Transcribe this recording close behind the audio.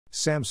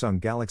Samsung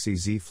Galaxy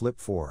Z Flip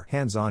 4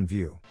 Hands-on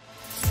View.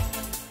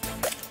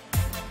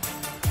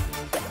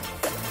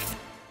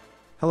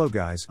 Hello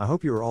guys, I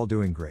hope you are all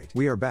doing great.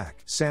 We are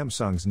back.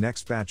 Samsung's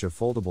next batch of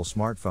foldable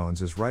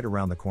smartphones is right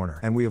around the corner,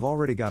 and we have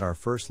already got our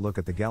first look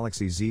at the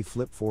Galaxy Z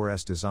Flip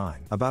 4's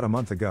design. About a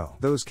month ago,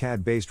 those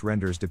CAD-based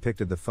renders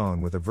depicted the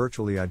phone with a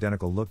virtually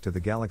identical look to the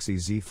Galaxy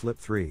Z Flip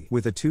 3,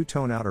 with a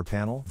two-tone outer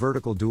panel,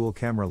 vertical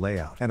dual-camera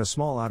layout, and a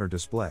small outer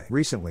display.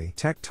 Recently,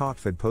 Tech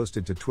Talk had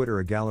posted to Twitter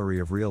a gallery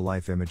of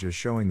real-life images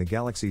showing the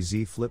Galaxy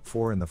Z Flip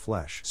 4 in the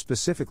flesh,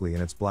 specifically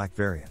in its black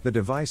variant. The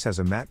device has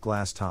a matte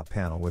glass top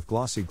panel with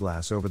glossy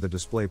glass over the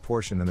display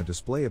portion, and the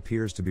display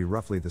appears to be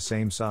roughly the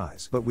same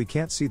size, but we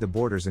can't see the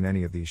borders in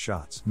any of these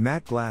shots.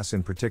 Matte glass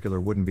in particular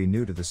wouldn't be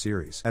new to the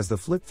series, as the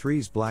Flip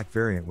 3's black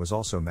variant was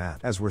also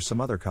matte, as were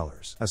some other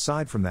colors.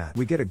 Aside from that,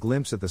 we get a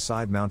glimpse at the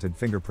side-mounted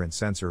fingerprint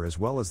sensor as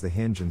well as the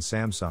hinge, and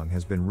Samsung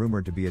has been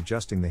rumored to be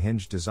adjusting the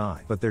hinge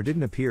design, but there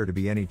didn't appear to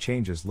be any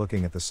changes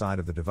looking at the side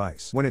of the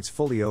device. When it's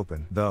fully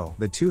open, though,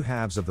 the two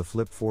halves of the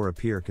Flip 4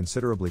 appear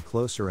considerably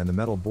closer, and the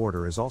metal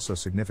border is also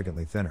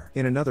significantly thinner.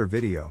 In another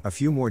video, a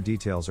few more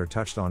details are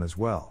touched on as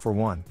well. For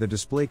one, the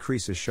display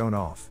crease is shown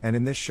off, and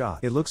in this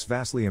shot, it looks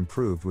vastly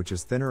improved, which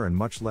is thinner and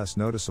much less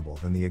noticeable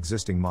than the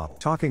existing model.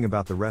 Talking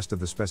about the rest of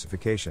the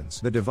specifications,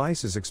 the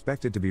device is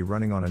expected to be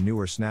running on a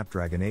newer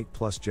Snapdragon 8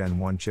 Plus Gen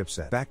 1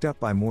 chipset, backed up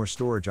by more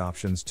storage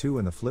options too,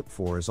 and the Flip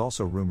 4 is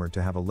also rumored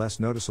to have a less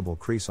noticeable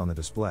crease on the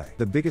display.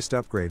 The biggest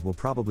upgrade will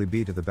probably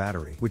be to the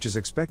battery, which is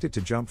expected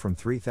to jump from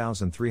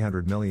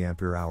 3,300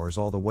 mAh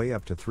all the way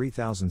up to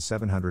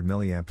 3,700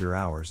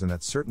 mAh, and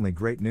that's certainly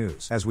great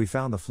news, as we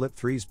found the Flip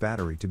 3's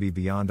battery to be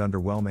beyond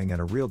underwhelming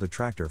and a real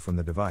detractor from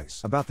the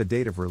device. About the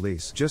date of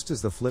release, just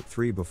as the Flip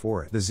 3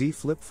 before it, the Z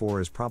Flip 4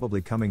 is probably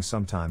coming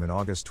sometime in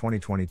August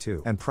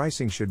 2022, and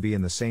pricing should be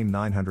in the same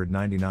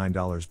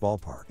 $999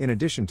 ballpark. In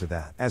addition to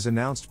that, as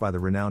announced by the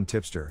renowned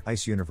tipster,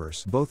 Ice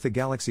Universe, both the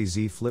Galaxy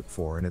Z Flip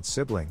 4 and its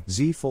sibling,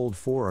 Z Fold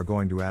 4, are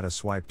going to add a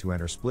swipe to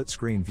enter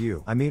split-screen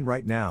view. I mean,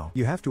 right now,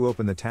 you have to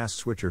open the task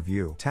switcher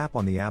view, tap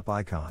on the app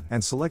icon,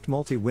 and select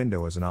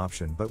multi-window as an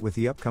option, but with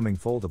the upcoming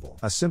foldable,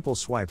 a simple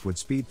swipe would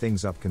speed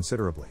things up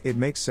considerably. It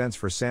makes sense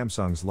for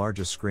Samsung's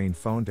largest screen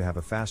phone to have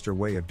a faster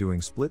way of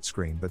doing split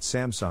screen, but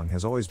Samsung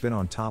has always been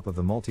on top of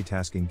the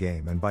multitasking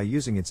game, and by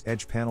using its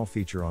Edge panel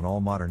feature on all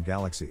modern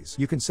Galaxies,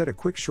 you can set a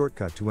quick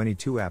shortcut to any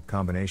two-app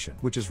combination,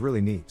 which is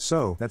really neat.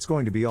 So, that's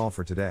going to be all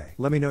for today.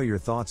 Let me know your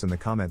thoughts in the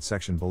comment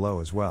section below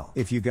as well.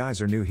 If you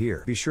guys are new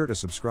here, be sure to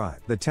subscribe.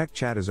 The tech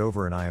chat is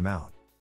over and I am out.